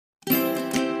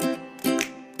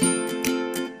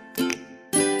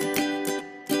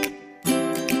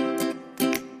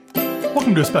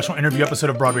Welcome to a special interview episode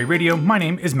of Broadway Radio. My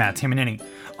name is Matt Tamanini.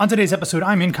 On today's episode,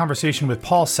 I'm in conversation with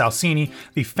Paul Salsini,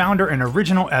 the founder and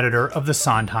original editor of the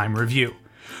Sondheim Review.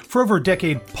 For over a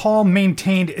decade, Paul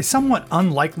maintained a somewhat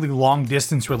unlikely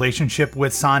long-distance relationship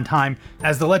with Sondheim,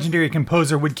 as the legendary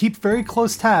composer would keep very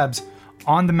close tabs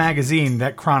on the magazine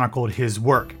that chronicled his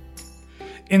work.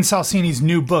 In Salsini's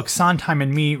new book, Sondheim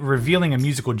and Me, Revealing a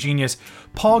Musical Genius,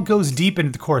 Paul goes deep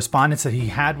into the correspondence that he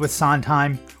had with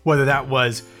Sondheim, whether that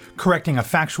was correcting a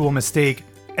factual mistake,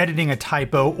 editing a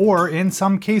typo, or in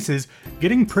some cases,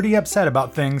 getting pretty upset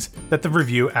about things that the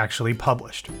review actually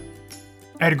published.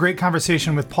 I had a great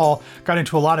conversation with Paul, got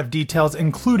into a lot of details,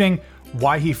 including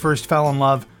why he first fell in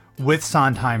love with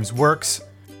Sondheim's works,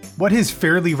 what his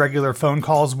fairly regular phone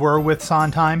calls were with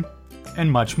Sondheim,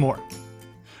 and much more.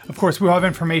 Of course, we will have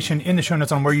information in the show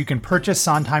notes on where you can purchase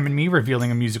Sondheim and Me, Revealing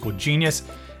a Musical Genius,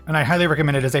 and I highly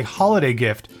recommend it as a holiday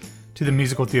gift to the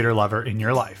musical theater lover in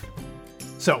your life.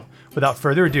 So, without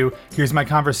further ado, here's my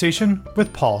conversation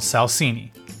with Paul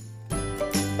Salsini.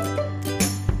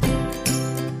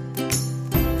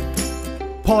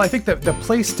 Paul, I think that the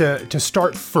place to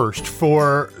start first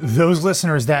for those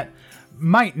listeners that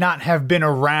might not have been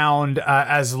around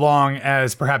as long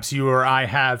as perhaps you or I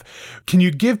have, can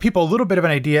you give people a little bit of an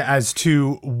idea as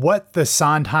to what the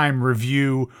Sondheim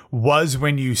Review was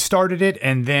when you started it,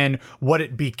 and then what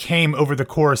it became over the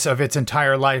course of its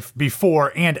entire life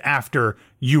before and after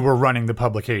you were running the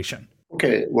publication?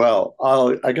 Okay, well,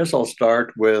 I guess I'll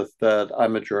start with that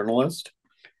I'm a journalist,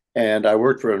 and I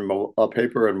worked for a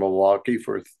paper in Milwaukee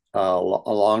for a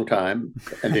long time,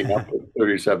 ending up with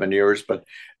 37 years. But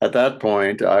at that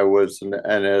point, I was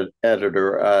an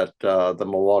editor at the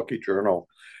Milwaukee Journal.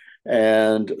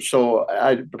 And so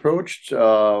I approached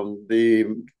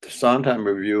the Sondheim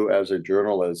Review as a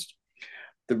journalist.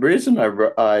 The reason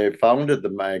I founded the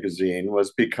magazine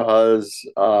was because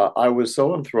I was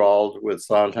so enthralled with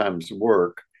Sondheim's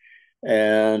work.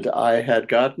 And I had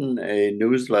gotten a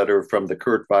newsletter from the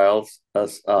Kurt Weill's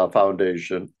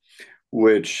Foundation,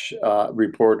 which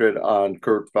reported on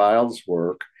Kurt Weill's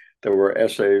work. There were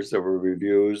essays, there were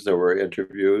reviews, there were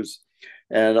interviews.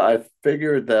 And I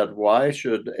figured that why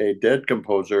should a dead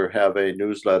composer have a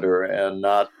newsletter and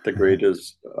not the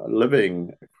greatest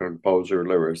living composer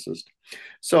lyricist?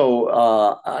 So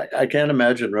I can't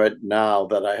imagine right now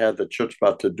that I had the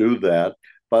chutzpah to do that,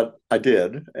 but I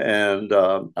did. And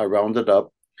I rounded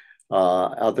up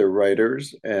other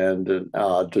writers and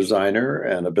a designer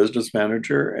and a business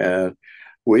manager, and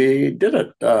we did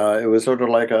it. It was sort of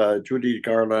like a Judy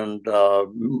Garland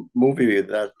movie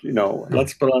that,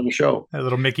 let's put on a show. A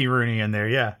little Mickey Rooney in there,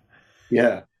 yeah.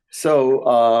 Yeah.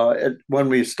 So when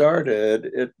we started,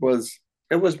 it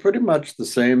was pretty much the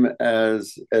same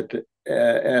as it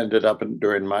ended up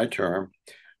during my term.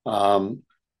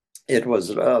 It was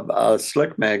a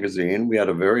slick magazine. We had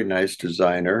a very nice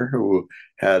designer who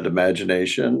had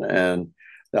imagination and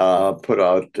put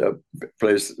out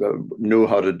knew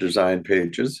how to design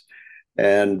pages.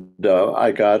 And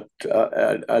I got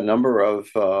a number of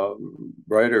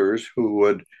writers who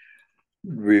would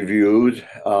review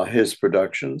his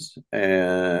productions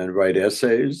and write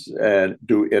essays and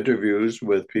do interviews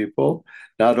with people,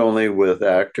 not only with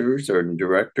actors or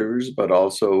directors, but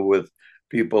also with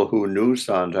people who knew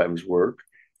Sondheim's work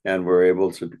and were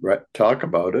able to talk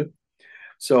about it.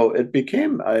 So it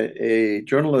became a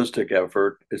journalistic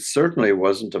effort. It certainly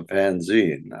wasn't a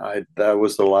fanzine. That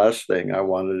was the last thing I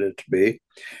wanted it to be.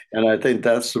 And I think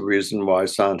that's the reason why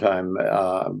Sondheim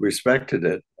respected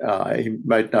it. He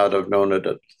might not have known it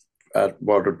at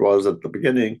what it was at the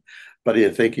beginning, but I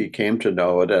think he came to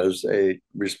know it as a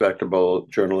respectable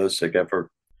journalistic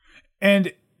effort.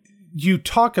 And you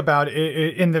talk about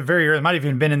it in the very early, it might have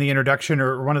even been in the introduction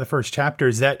or one of the first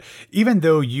chapters, that even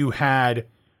though you had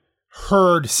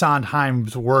heard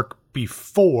Sondheim's work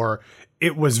before,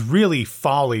 it was really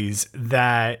Follies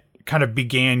that kind of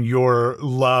began your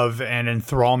love and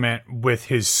enthrallment with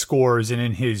his scores and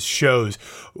in his shows.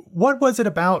 What was it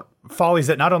about Follies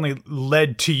that not only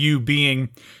led to you being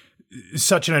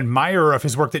such an admirer of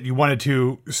his work that you wanted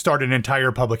to start an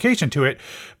entire publication to it,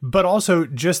 but also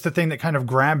just the thing that kind of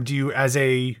grabbed you as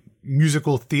a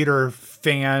musical theater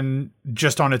fan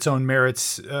just on its own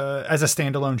merits as a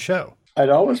standalone show? I'd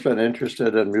always been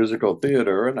interested in musical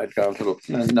theater, and I'd gone to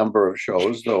a number of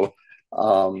shows, though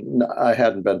I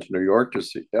hadn't been to New York to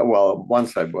see, well,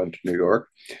 once I went to New York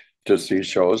to see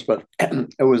shows, but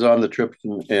it was on the trip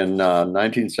in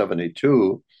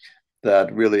 1972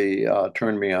 that really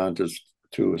turned me on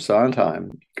to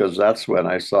Sondheim, because that's when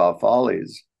I saw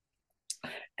Follies.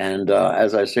 And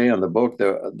as I say in the book,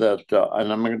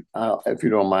 and if you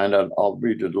don't mind, I'll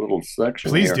read a little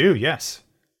section. Please here. do, yes.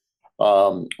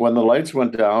 When the lights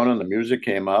went down and the music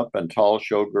came up, and tall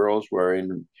showgirls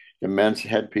wearing immense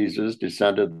headpieces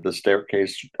descended the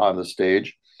staircase on the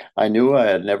stage, I knew I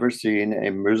had never seen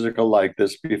a musical like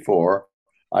this before.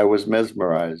 I was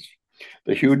mesmerized.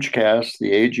 The huge cast,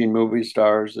 the aging movie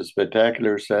stars, the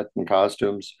spectacular set and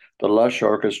costumes, the lush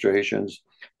orchestrations,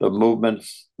 the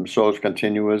movements so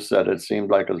continuous that it seemed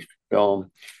like a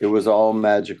film. It was all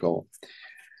magical.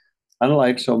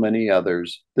 Unlike so many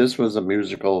others, this was a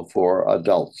musical for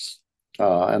adults.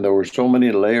 And there were so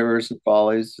many layers and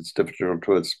follies, it's difficult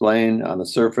to explain. On the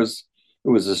surface, it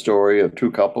was a story of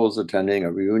two couples attending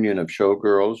a reunion of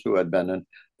showgirls who had been in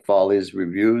Follies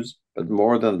reviews. But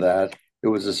more than that, it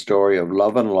was a story of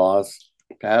love and loss,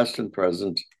 past and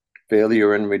present,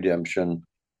 failure and redemption,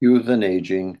 youth and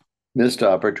aging, missed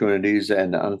opportunities,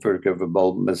 and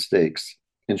unforgivable mistakes.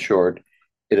 In short,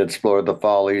 it explored the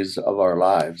follies of our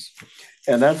lives,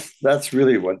 and that's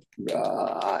really what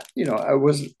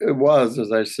it was,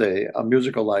 as I say, a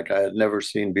musical like I had never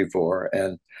seen before,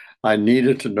 and I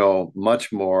needed to know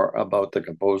much more about the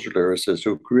composer lyricist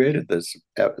who created this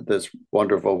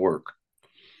wonderful work.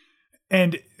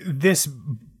 And this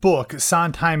book,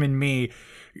 Sondheim and Me,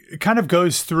 kind of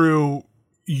goes through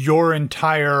your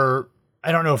entire,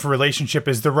 I don't know if relationship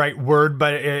is the right word,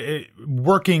 but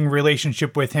working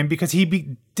relationship with him, because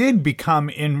he did become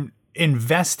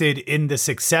invested in the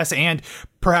success and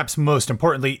perhaps most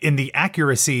importantly in the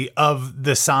accuracy of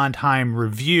the Sondheim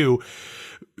review.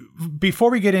 Before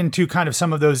we get into kind of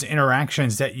some of those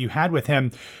interactions that you had with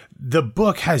him, the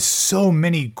book has so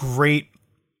many great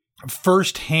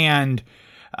firsthand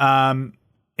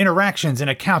interactions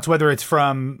and accounts, whether it's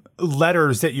from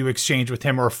letters that you exchanged with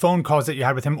him or phone calls that you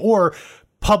had with him or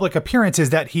public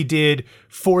appearances that he did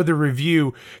for the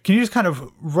review. Can you just kind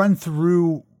of run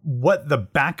through what the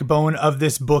backbone of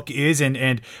this book is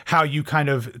and how you kind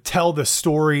of tell the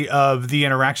story of the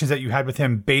interactions that you had with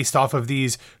him based off of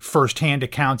these firsthand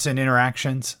accounts and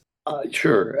interactions?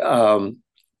 Sure.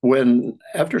 When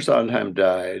after Sondheim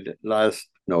died last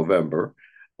November,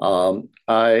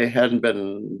 I hadn't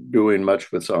been doing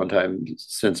much with Sondheim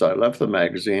since I left the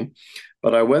magazine,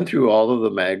 but I went through all of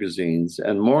the magazines,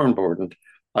 and more important,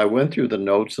 I went through the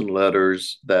notes and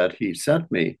letters that he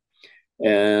sent me.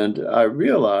 And I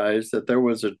realized that there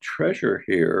was a treasure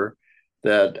here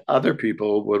that other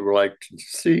people would like to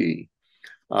see,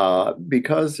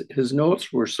 because his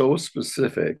notes were so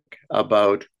specific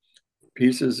about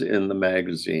pieces in the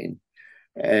magazine.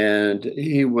 And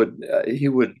he would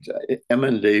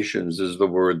emendations is the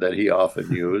word that he often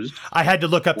used. I had to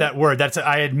look up that word.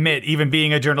 I admit, even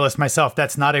being a journalist myself,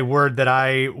 that's not a word that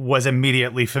I was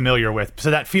immediately familiar with.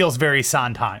 So that feels very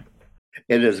Sondheim.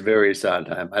 It is very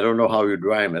Sondheim. I don't know how you'd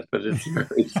rhyme it, but it's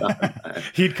very Sondheim.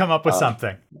 He'd come up with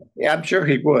something. Yeah, I'm sure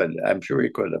he would. I'm sure he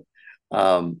could have.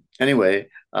 Anyway,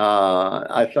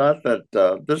 I thought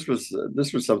that this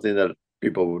was something that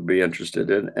people would be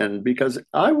interested in, and because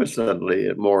I was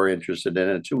suddenly more interested in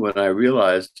it too, when I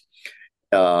realized,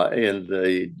 in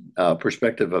the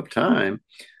perspective of time,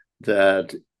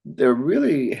 that there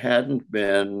really hadn't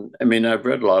been. I mean, I've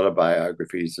read a lot of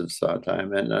biographies of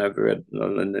Sondheim, and I've read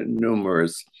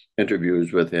numerous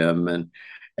interviews with him, and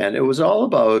it was all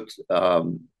about.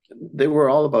 They were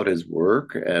all about his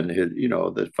work and his,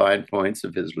 the fine points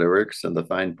of his lyrics and the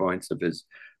fine points of his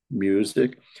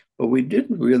music, but we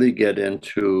didn't really get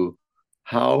into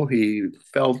how he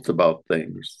felt about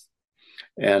things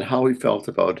and how he felt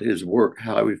about his work, and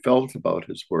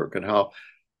how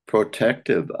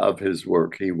protective of his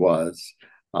work he was.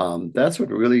 That's what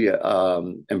really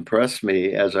impressed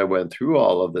me as I went through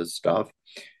all of this stuff,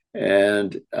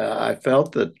 and I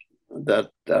felt that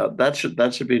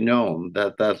should be known,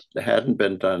 that hadn't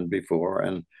been done before,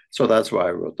 and so that's why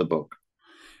I wrote the book.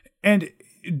 And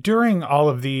during all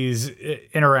of these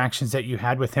interactions that you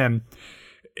had with him,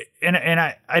 and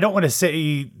I don't want to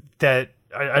say that,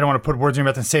 I don't want to put words in your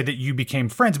mouth and say that you became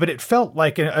friends, but it felt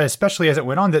like, especially as it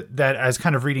went on, that as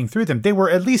kind of reading through them, they were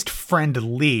at least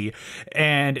friendly,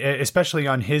 and especially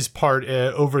on his part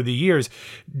over the years.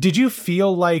 Did you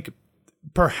feel like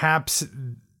perhaps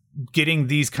getting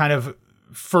these kind of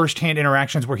firsthand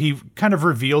interactions where he kind of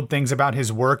revealed things about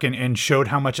his work and showed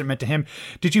how much it meant to him,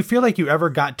 did you feel like you ever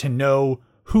got to know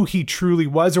who he truly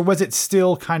was, or was it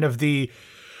still kind of the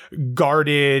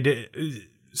guarded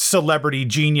celebrity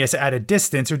genius at a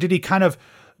distance, or did he kind of,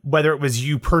 whether it was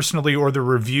you personally or the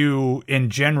review in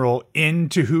general,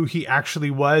 into who he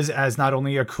actually was as not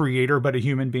only a creator but a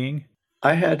human being?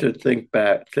 I had to think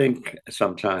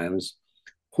sometimes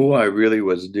who I really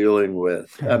was dealing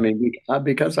with. I mean,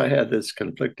 because I had this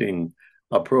conflicting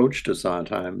approach to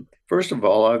Sondheim. First of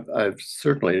all, I've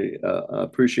certainly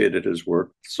appreciated his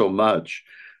work so much.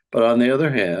 But on the other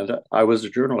hand, I was a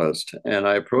journalist and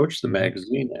I approached the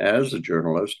magazine as a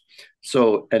journalist.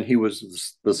 So, and he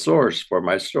was the source for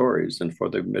my stories and for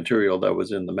the material that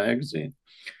was in the magazine.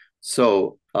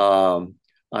 So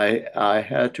I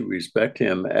had to respect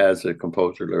him as a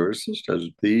composer lyricist, as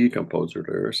the composer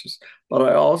lyricist, but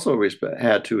I also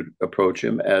had to approach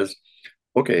him as,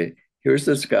 okay, here's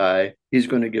this guy. He's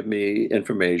going to give me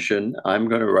information. I'm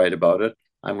going to write about it.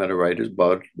 I'm going to write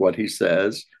about what he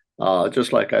says,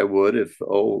 just like I would if,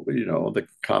 the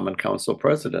Common Council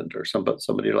president or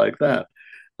somebody like that.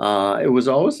 It was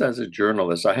always as a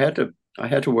journalist. I had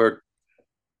to wear,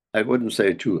 I wouldn't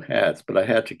say two hats, but I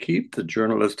had to keep the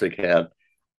journalistic hat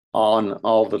on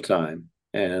all the time.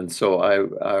 And so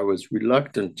I was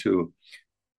reluctant to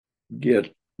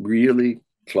get really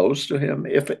close to him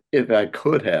if I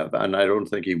could have, and I don't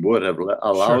think he would have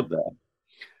allowed that.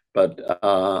 But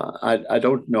I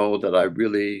don't know that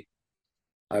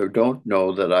I don't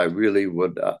know that I really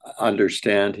would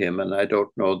understand him, and I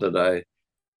don't know that I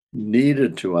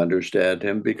needed to understand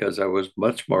him because I was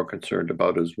much more concerned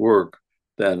about his work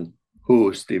than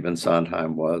who Stephen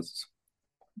Sondheim was.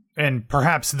 And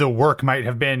perhaps the work might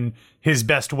have been his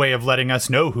best way of letting us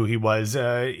know who he was,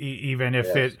 even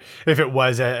if it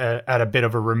was at a bit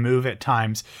of a remove at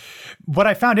times. What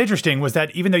I found interesting was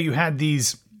that even though you had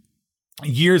these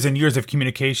years and years of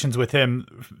communications with him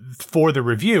for the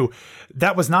review,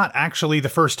 that was not actually the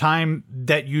first time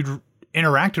that you'd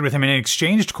interacted with him and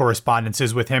exchanged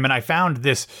correspondences with him. And I found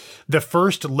the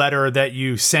first letter that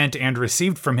you sent and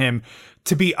received from him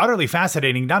to be utterly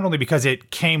fascinating, not only because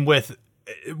it came with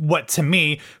what to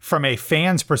me, from a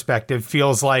fan's perspective,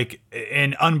 feels like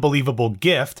an unbelievable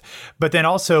gift. But then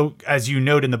also, as you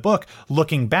note in the book,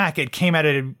 looking back, it came at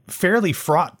a fairly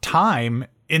fraught time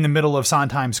in the middle of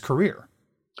Sondheim's career.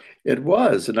 It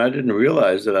was, and I didn't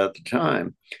realize it at the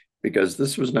time because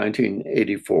this was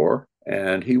 1984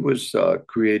 and he was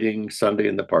creating Sunday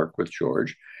in the Park with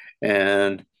George.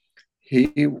 And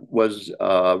he was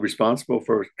responsible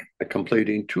for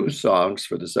completing two songs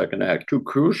for the second act, two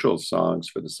crucial songs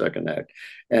for the second act.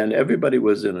 And everybody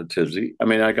was in a tizzy. I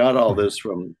mean, I got all this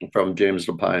from James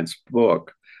Lapine's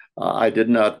book. I did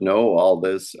not know all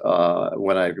this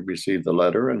when I received the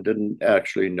letter and didn't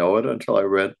actually know it until I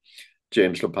read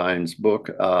James Lapine's book,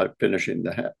 Finishing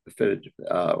the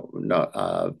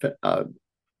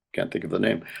can't think of the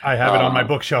name. I have it on my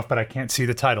bookshelf, but I can't see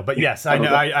the title. But yes,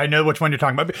 I know which one you're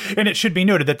talking about. And it should be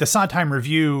noted that the Sondheim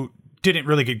Review didn't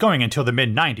really get going until the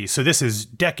mid-90s. So this is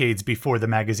decades before the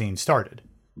magazine started.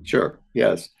 Sure,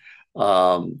 yes.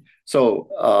 So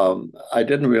I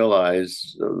didn't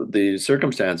realize the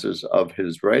circumstances of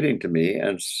his writing to me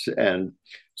and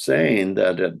saying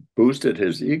that it boosted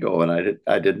his ego. And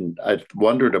I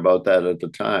wondered about that at the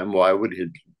time. Why would his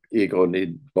ego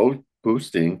need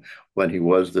boosting when he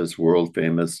was this world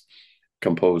famous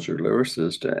composer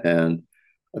lyricist? And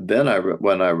then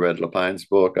when I read Lapine's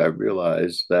book, I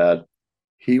realized that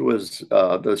he was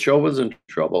the show was in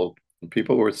trouble.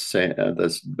 People were saying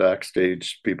this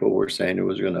backstage. People were saying it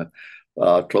was going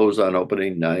to close on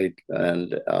opening night,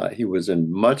 and he was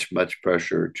in much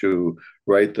pressure to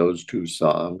write those two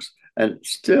songs. And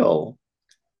still,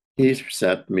 he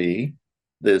sent me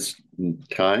this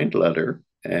kind letter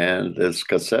and this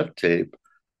cassette tape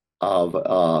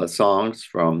of songs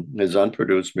from his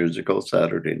unproduced musical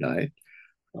Saturday Night.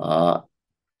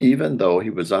 Even though he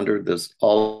was under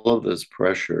all of this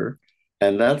pressure,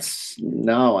 and that's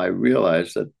now I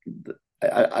realize that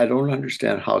I don't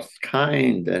understand how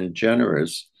kind and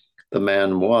generous the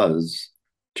man was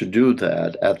to do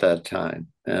that at that time,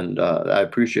 and I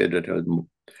appreciated him.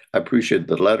 I appreciate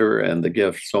the letter and the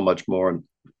gift so much more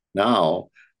now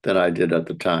than I did at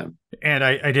the time. And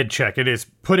I did check. It is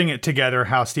Putting It Together,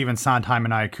 How Stephen Sondheim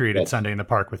and I Created Sunday in the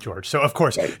Park with George. So, of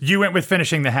course, you went with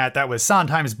Finishing the Hat. That was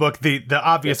Sondheim's book. The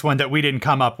obvious one that we didn't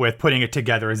come up with, Putting It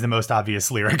Together, is the most obvious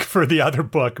lyric for the other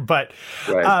book. But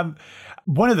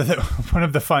one of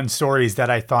the fun stories that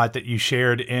I thought that you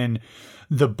shared in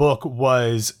the book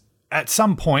was at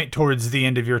some point towards the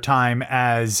end of your time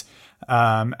as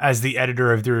the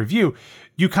editor of the review,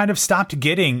 you kind of stopped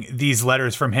getting these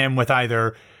letters from him with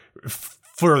either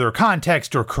further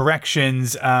context or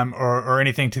corrections or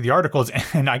anything to the articles.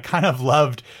 And I kind of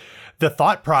loved the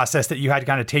thought process that you had to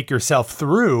kind of take yourself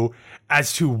through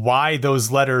as to why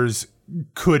those letters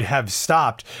could have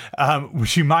stopped.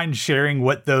 Would you mind sharing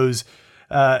what those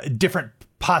different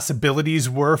possibilities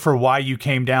were for why you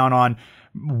came down on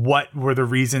what were the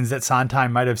reasons that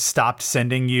Sondheim might have stopped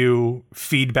sending you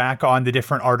feedback on the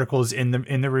different articles in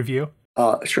the review?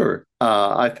 Sure.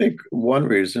 I think one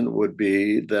reason would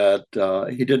be that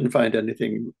he didn't find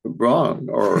anything wrong,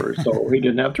 or so he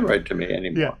didn't have to write to me Yeah.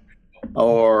 anymore.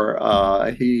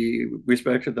 Or he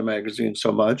respected the magazine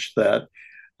so much that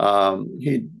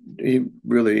he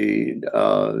really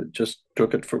just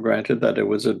took it for granted that it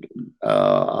was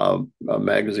a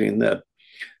magazine that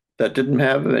didn't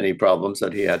have any problems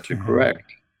that he had to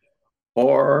correct.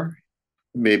 Or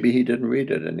maybe he didn't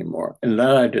read it anymore. And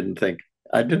that I didn't think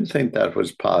that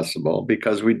was possible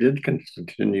because we did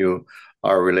continue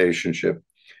our relationship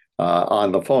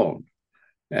on the phone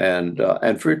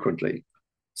and frequently.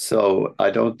 So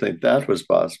I don't think that was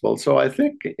possible. So I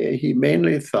think he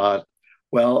mainly thought,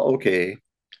 well, okay,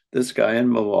 this guy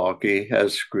in Milwaukee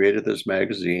has created this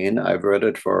magazine. I've read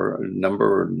it for a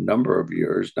number of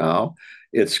years now.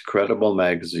 It's a credible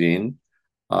magazine,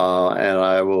 and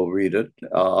I will read it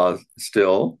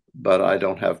still, but I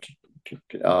don't have to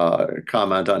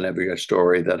comment on every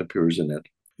story that appears in it.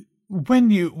 When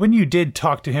you did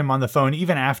talk to him on the phone,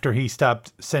 even after he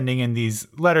stopped sending in these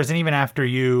letters, and even after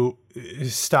you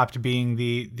stopped being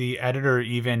the editor,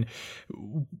 even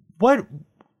what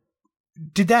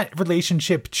did that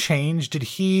relationship change? Did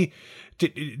he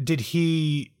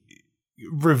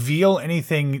reveal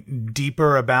anything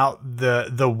deeper about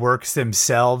the works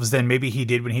themselves than maybe he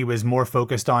did when he was more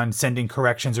focused on sending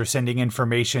corrections or sending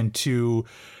information to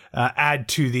add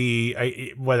to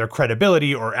the whether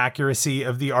credibility or accuracy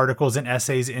of the articles and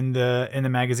essays in the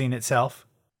magazine itself?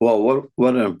 Well,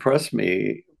 what impressed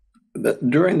me that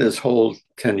during this whole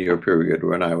 10-year period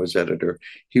when I was editor,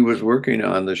 he was working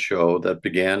on the show that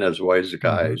began as Wise Mm-hmm.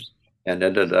 Guys and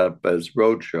ended up as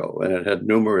Roadshow, and it had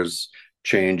numerous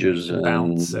changes and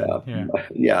Bounce and yeah.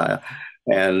 yeah,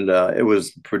 and it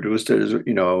was produced as it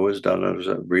was done as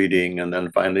a reading, and then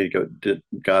finally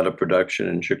got a production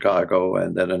in Chicago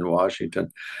and then in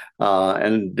Washington,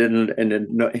 and didn't and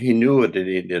didn't, he knew it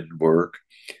needed work,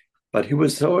 but he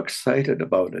was so excited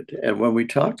about it, and when we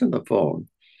talked on the phone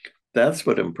that's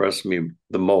what impressed me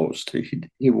the most.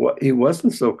 He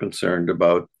wasn't so concerned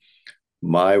about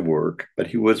my work, but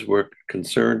he was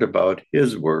concerned about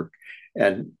his work,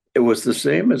 and it was the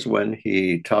same as when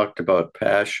he talked about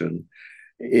passion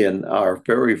in our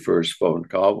very first phone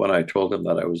call when I told him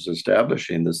that I was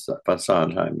establishing this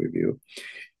Sondheim review.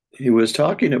 He was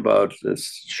talking about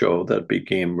this show that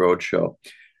became Roadshow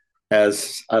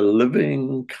as a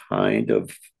living kind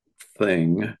of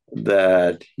thing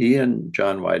that he and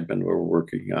John Weidman were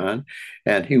working on.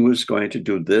 And he was going to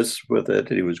do this with it.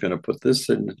 And he was going to put this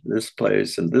in this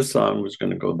place, and this song was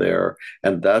going to go there,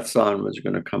 and that song was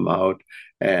going to come out.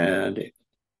 And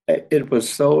it was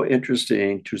so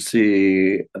interesting to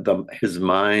see his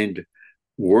mind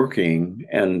working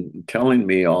and telling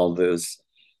me all this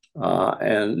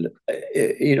and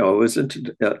it was in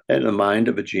the mind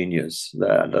of a genius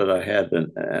that I had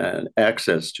an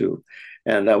access to,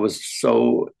 and that was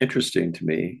so interesting to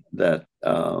me that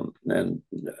and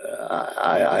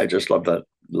I just love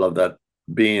that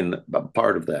being a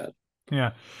part of that.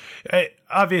 Yeah.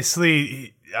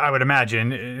 Obviously, I would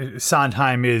imagine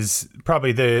Sondheim is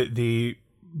probably the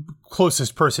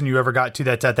closest person you ever got to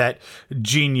that's at that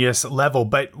genius level.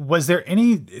 But was there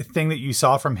anything that you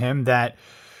saw from him that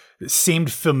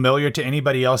seemed familiar to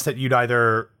anybody else that you'd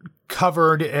either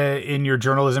covered in your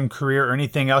journalism career or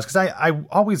anything else? Because I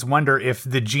always wonder if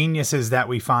the geniuses that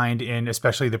we find in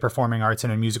especially the performing arts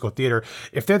and in musical theater,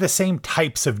 if they're the same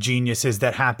types of geniuses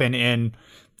that happen in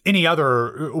any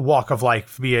other walk of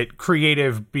life, be it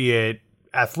creative, be it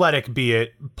athletic, be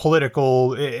it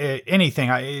political, anything.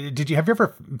 Have you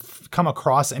ever come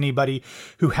across anybody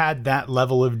who had that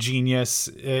level of genius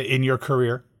in your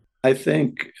career? I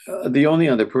think the only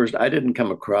other person I didn't come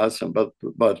across him,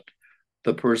 but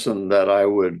the person that I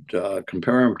would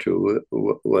compare him to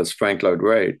was Frank Lloyd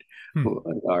Wright, Hmm.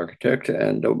 an architect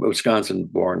and a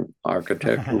Wisconsin-born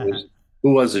architect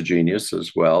who was a genius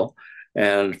as well.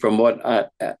 And from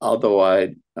although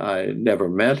I never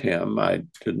met him, I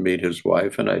did meet his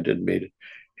wife and I did meet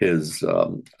his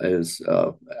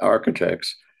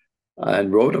architects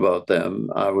and wrote about them.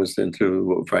 I was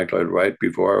into Frank Lloyd Wright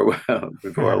before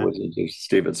I was into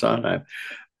Stephen Sondheim,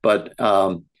 but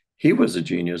he was a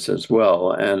genius as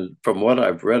well. And from what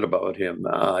I've read about him,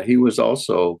 he was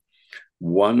also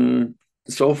one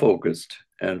so focused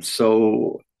and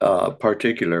so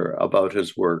particular about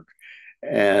his work,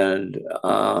 and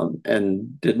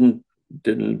didn't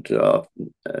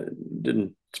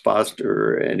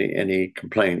foster any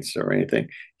complaints or anything.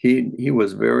 He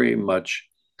was very much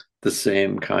the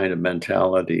same kind of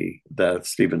mentality that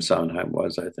Stephen Sondheim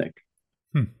was, I think.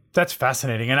 That's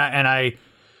fascinating,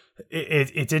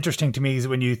 it's interesting to me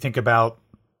when you think about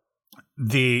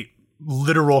the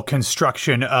literal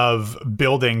construction of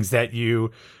buildings that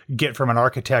you get from an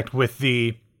architect with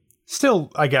the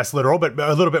still, I guess, literal, but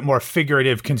a little bit more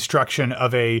figurative construction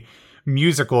of a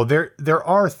musical. There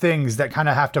are things that kind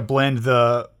of have to blend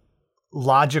the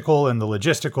logical and the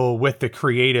logistical with the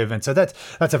creative, and so that's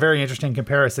a very interesting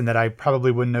comparison that I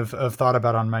probably wouldn't have thought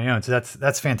about on my own. So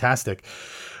that's fantastic.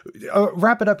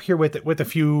 Wrap it up here with a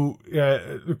few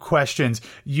questions.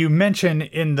 You mention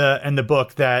in the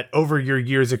book that over your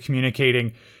years of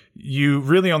communicating, you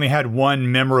really only had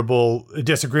one memorable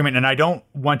disagreement, and I don't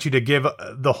want you to give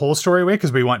the whole story away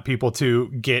because we want people to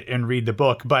get and read the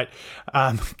book. But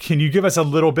can you give us a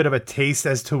little bit of a taste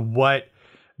as to what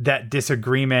that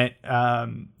disagreement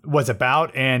was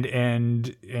about, and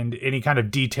any kind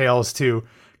of details to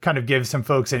kind of give some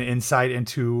folks an insight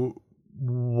into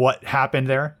what happened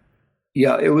there?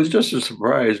 Yeah, it was just a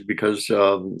surprise because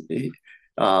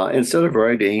instead of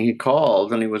writing, he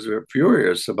called and he was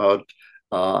furious about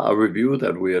a review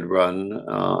that we had run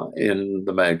in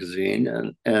the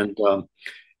magazine, and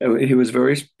he was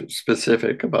very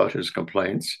specific about his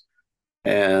complaints,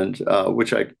 and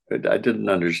which I didn't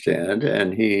understand,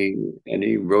 and he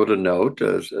wrote a note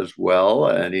as well,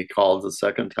 and he called the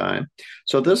second time.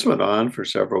 So this went on for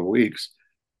several weeks,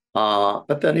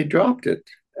 but then he dropped it.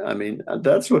 I mean,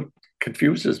 that's what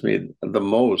confuses me the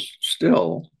most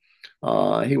still.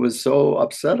 He was so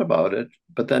upset about it,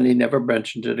 but then he never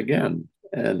mentioned it again.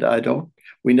 And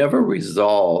we never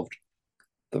resolved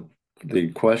the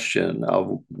question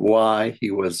of why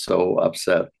he was so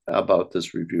upset about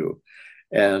this review.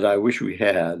 And I wish we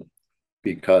had,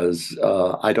 because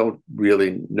I don't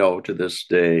really know to this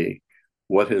day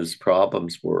what his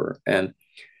problems were. And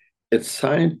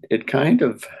it kind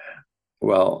of,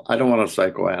 well, I don't want to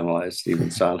psychoanalyze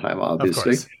Stephen Sondheim,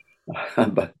 obviously,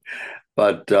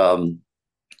 but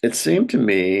it seemed to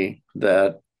me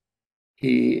that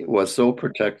he was so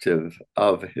protective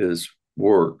of his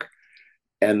work,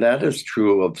 and that is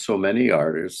true of so many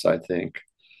artists, I think,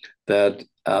 that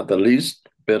the least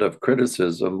bit of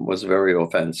criticism was very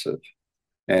offensive.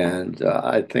 And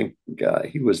I think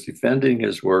he was defending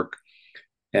his work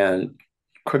and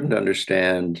couldn't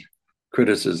understand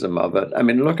criticism of it. I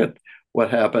mean, look at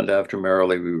what happened after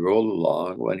Merrily We Rolled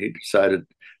Along, when he decided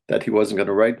that he wasn't going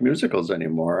to write musicals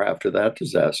anymore after that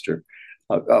disaster.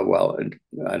 Well,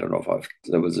 I don't know if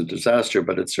it was a disaster,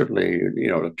 but it's certainly,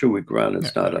 a 2-week run.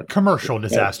 It's not a commercial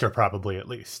disaster, probably, at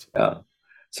least. Yeah.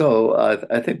 So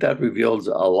I think that reveals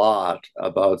a lot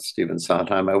about Stephen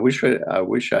Sondheim. I wish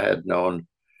I had known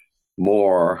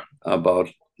more about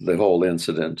the whole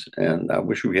incident, and I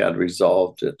wish we had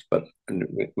resolved it, but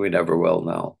we never will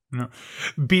now. No.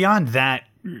 Beyond that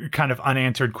kind of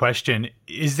unanswered question,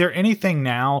 is there anything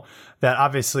now that,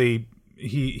 obviously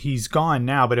he's gone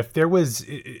now, but if there was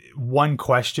one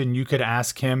question you could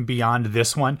ask him beyond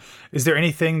this one, is there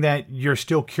anything that you're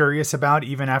still curious about,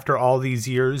 even after all these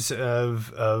years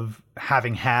of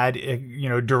having had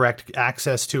direct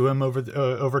access to him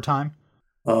over time?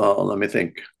 Let me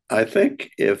think. I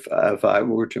think if I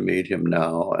were to meet him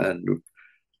now, and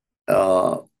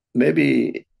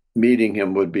maybe meeting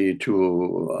him would be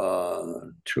too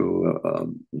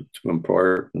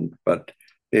important, but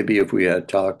maybe if we had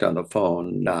talked on the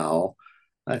phone now,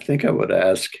 I think I would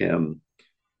ask him,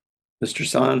 Mr.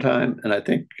 Sondheim, and I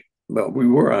think, well, we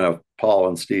were on a Paul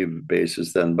and Steve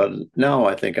basis then, but now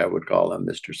I think I would call him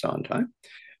Mr. Sondheim.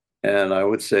 And I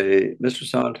would say, Mr.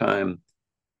 Sondheim,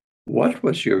 what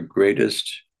was your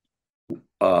greatest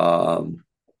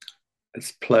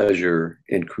pleasure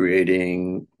in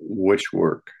creating which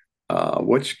work?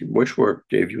 Which work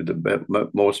gave you the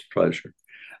most pleasure?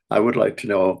 I would like to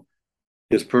know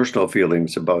his personal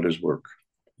feelings about his work.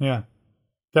 Yeah,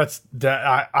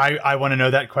 I want to know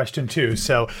that question too.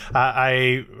 So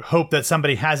I hope that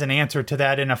somebody has an answer to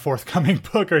that in a forthcoming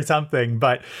book or something.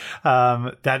 But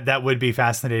that would be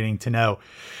fascinating to know.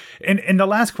 And the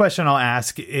last question I'll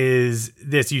ask is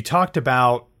this: you talked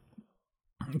about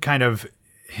kind of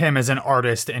him as an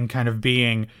artist and kind of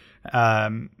being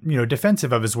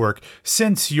defensive of his work.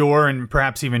 Since and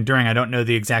perhaps even during, I don't know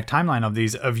the exact timeline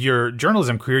of your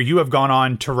journalism career, you have gone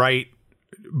on to write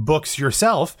books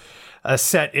yourself,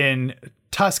 set in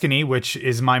Tuscany, which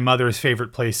is my mother's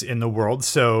favorite place in the world.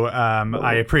 So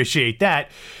I appreciate that.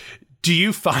 Do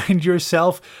you find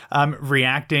yourself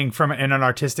reacting from an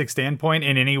artistic standpoint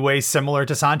in any way similar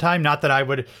to Sondheim? Not that I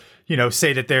would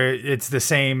say that it's the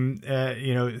same,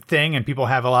 thing, and people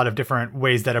have a lot of different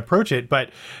ways that approach it.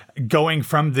 But going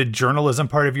from the journalism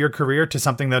part of your career to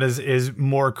something that is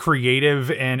more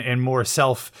creative and more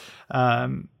self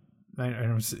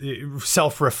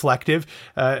self-reflective.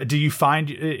 Do you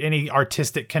find any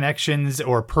artistic connections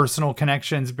or personal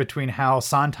connections between how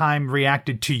Sondheim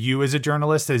reacted to you as a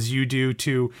journalist as you do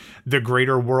to the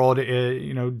greater world,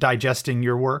 digesting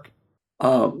your work?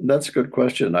 That's a good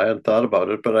question. I hadn't thought about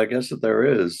it, but I guess that there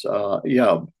is.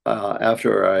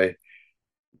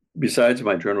 Besides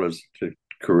my journalistic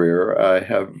career, I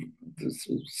have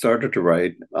started to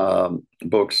write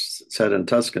books set in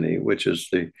Tuscany, which is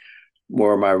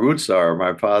where my roots are.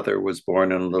 My father was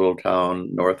born in a little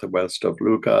town north and west of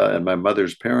Lucca, and my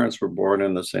mother's parents were born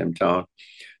in the same town.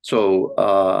 So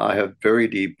I have very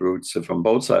deep roots from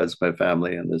both sides of my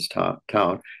family in this town,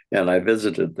 and I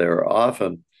visited there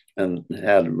often and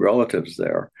had relatives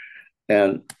there.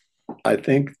 And I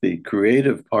think the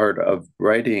creative part of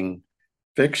writing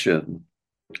fiction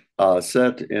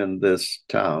set in this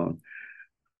town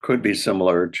could be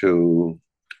similar to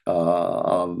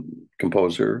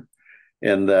composer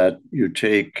in that you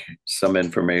take some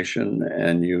information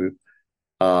and you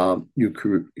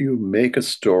make a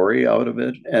story out of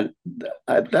it, and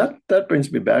that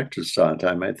brings me back to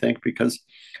Sondheim, I think, because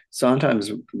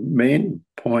Sondheim's main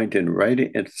point in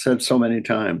writing, it said so many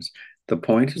times, the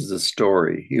point is the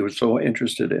story. He was so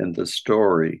interested in the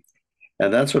story,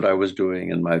 and that's what I was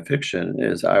doing in my fiction.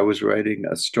 Is I was writing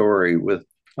a story with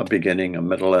a beginning, a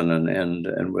middle, and an end,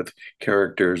 and with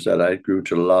characters that I grew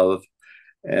to love,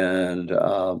 and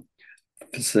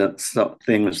some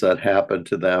things that happened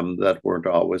to them that weren't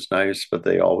always nice, but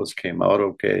they always came out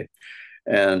okay.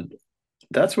 And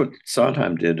that's what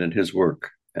Sondheim did in his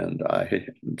work. And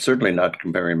I'm certainly not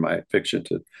comparing my fiction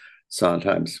to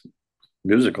Sondheim's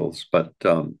musicals, but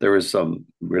there is some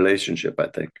relationship, I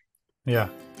think. Yeah,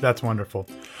 that's wonderful.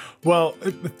 Well,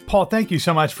 Paul, thank you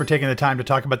so much for taking the time to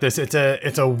talk about this. It's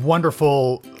a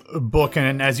wonderful book,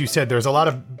 and as you said, there's a lot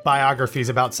of biographies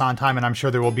about Sondheim, and I'm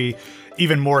sure there will be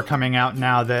even more coming out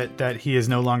now that he is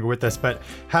no longer with us. But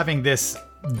having this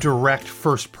direct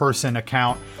first-person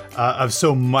account of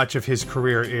so much of his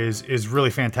career is really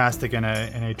fantastic and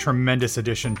a tremendous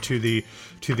addition to the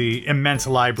immense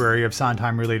library of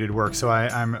Sondheim-related work. So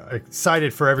I'm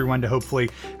excited for everyone to hopefully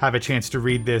have a chance to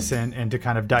read this and to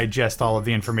kind of digest all of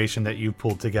the information that you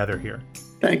pulled together here.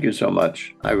 Thank you so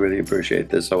much. I really appreciate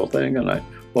this whole thing, and I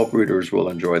hope readers will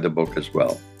enjoy the book as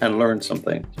well and learn some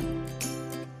things.